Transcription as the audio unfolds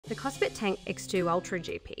The KOSPET Tank X2 Ultra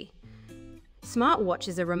GP. Smartwatch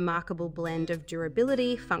is a remarkable blend of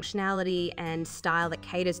durability, functionality, and style that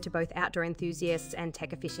caters to both outdoor enthusiasts and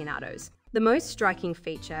tech aficionados. The most striking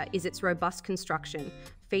feature is its robust construction,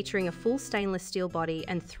 featuring a full stainless steel body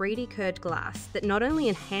and 3D curved glass that not only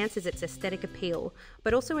enhances its aesthetic appeal,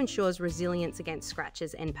 but also ensures resilience against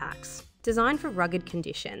scratches and impacts. Designed for rugged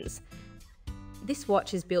conditions, this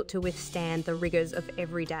watch is built to withstand the rigors of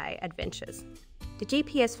everyday adventures. The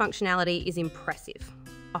GPS functionality is impressive,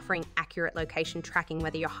 offering accurate location tracking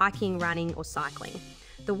whether you're hiking, running, or cycling.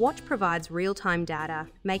 The watch provides real-time data,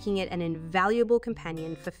 making it an invaluable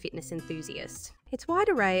companion for fitness enthusiasts. Its wide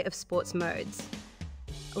array of sports modes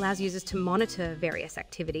allows users to monitor various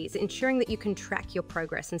activities, ensuring that you can track your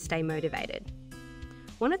progress and stay motivated.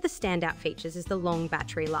 One of the standout features is the long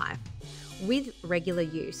battery life. With regular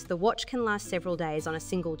use, the watch can last several days on a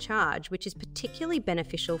single charge, which is particularly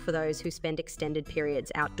beneficial for those who spend extended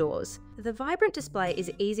periods outdoors. The vibrant display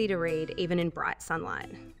is easy to read even in bright sunlight,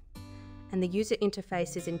 and the user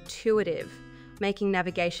interface is intuitive, making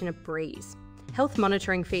navigation a breeze. Health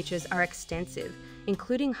monitoring features are extensive,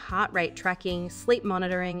 including heart rate tracking, sleep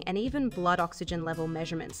monitoring, and even blood oxygen level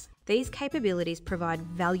measurements. These capabilities provide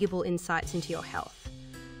valuable insights into your health,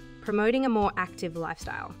 promoting a more active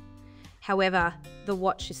lifestyle. However, the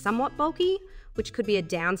watch is somewhat bulky, which could be a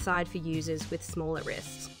downside for users with smaller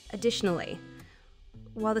wrists. Additionally,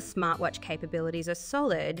 while the smartwatch capabilities are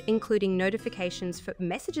solid, including notifications for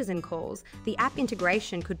messages and calls, the app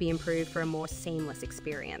integration could be improved for a more seamless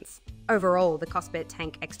experience. Overall, the KOSPET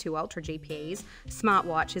Tank X2 Ultra GP's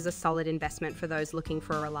smartwatch is a solid investment for those looking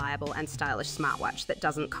for a reliable and stylish smartwatch that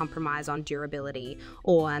doesn't compromise on durability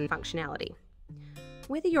or functionality.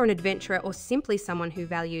 Whether you're an adventurer or simply someone who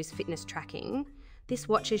values fitness tracking, this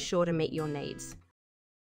watch is sure to meet your needs.